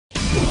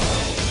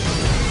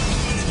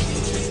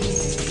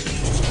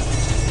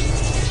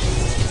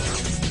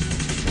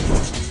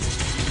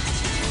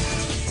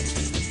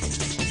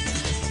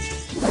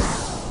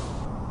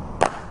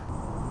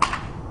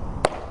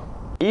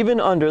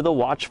Even under the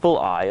watchful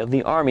eye of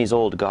the Army's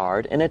old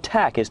guard, an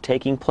attack is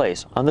taking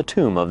place on the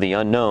Tomb of the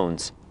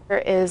Unknowns. There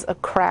is a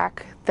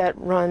crack that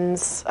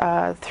runs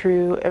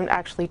through, and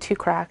actually two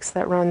cracks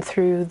that run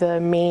through the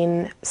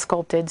main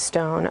sculpted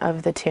stone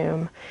of the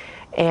tomb,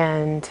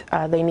 and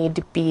they need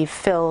to be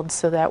filled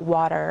so that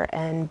water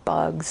and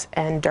bugs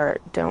and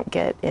dirt don't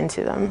get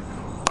into them.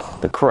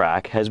 The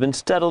crack has been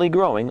steadily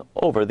growing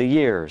over the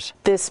years.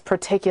 This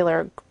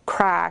particular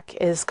crack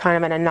is kind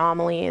of an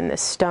anomaly in the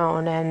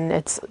stone, and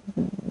it's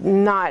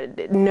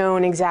not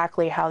known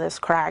exactly how this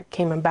crack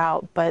came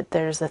about, but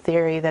there's a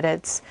theory that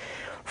it's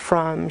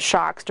from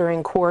shocks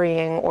during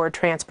quarrying or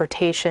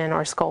transportation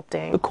or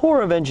sculpting. The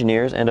Corps of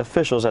Engineers and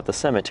officials at the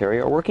cemetery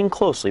are working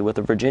closely with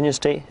the Virginia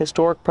State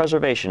Historic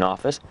Preservation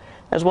Office,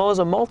 as well as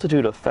a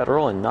multitude of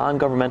federal and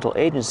non-governmental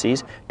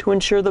agencies, to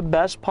ensure the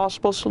best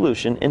possible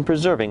solution in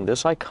preserving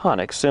this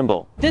iconic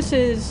symbol. This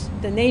is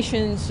the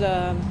nation's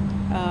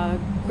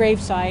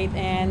gravesite,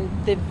 and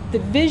the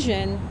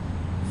vision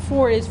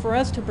for it is for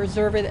us to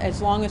preserve it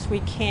as long as we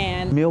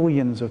can.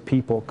 Millions of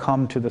people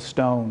come to the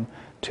stone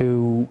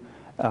to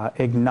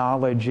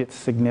acknowledge its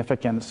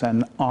significance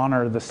and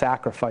honor the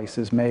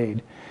sacrifices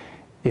made.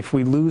 If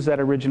we lose that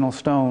original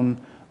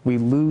stone, we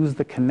lose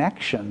the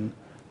connection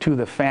to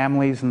the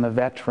families and the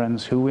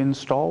veterans who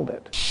installed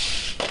it.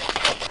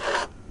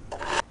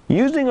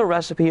 Using a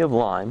recipe of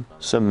lime,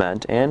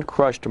 cement, and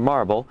crushed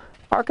marble,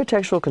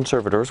 architectural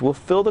conservators will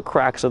fill the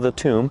cracks of the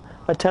tomb,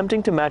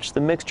 attempting to match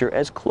the mixture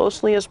as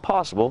closely as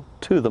possible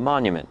to the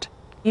monument.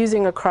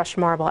 Using a crushed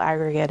marble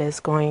aggregate is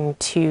going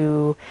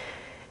to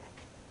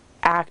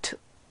act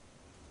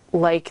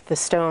like the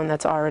stone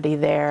that's already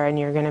there, and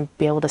you're going to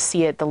be able to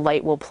see it. The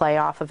light will play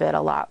off of it a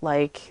lot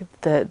like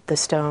the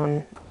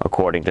stone.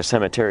 According to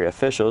cemetery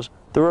officials,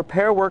 the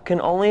repair work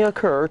can only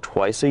occur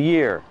twice a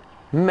year,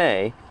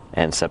 May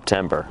and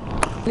September.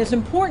 It's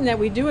important that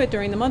we do it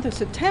during the month of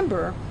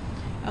September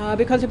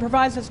because it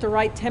provides us the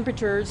right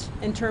temperatures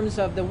in terms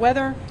of the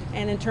weather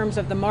and in terms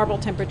of the marble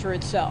temperature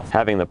itself.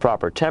 Having the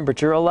proper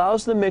temperature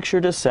allows the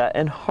mixture to set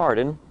and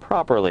harden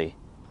properly.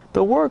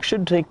 The work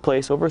should take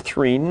place over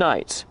 3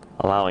 nights,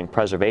 allowing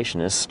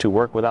preservationists to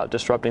work without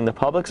disrupting the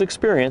public's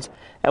experience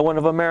at one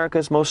of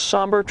America's most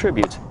somber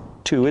tributes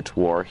to its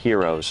war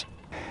heroes.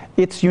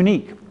 It's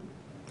unique.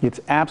 It's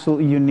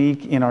absolutely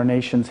unique in our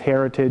nation's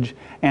heritage,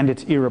 and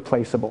it's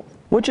irreplaceable.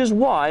 Which is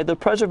why the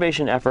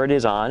preservation effort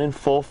is on in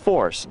full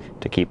force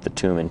to keep the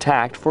tomb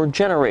intact for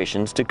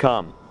generations to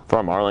come.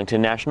 From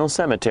Arlington National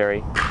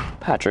Cemetery,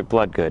 Patrick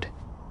Bloodgood.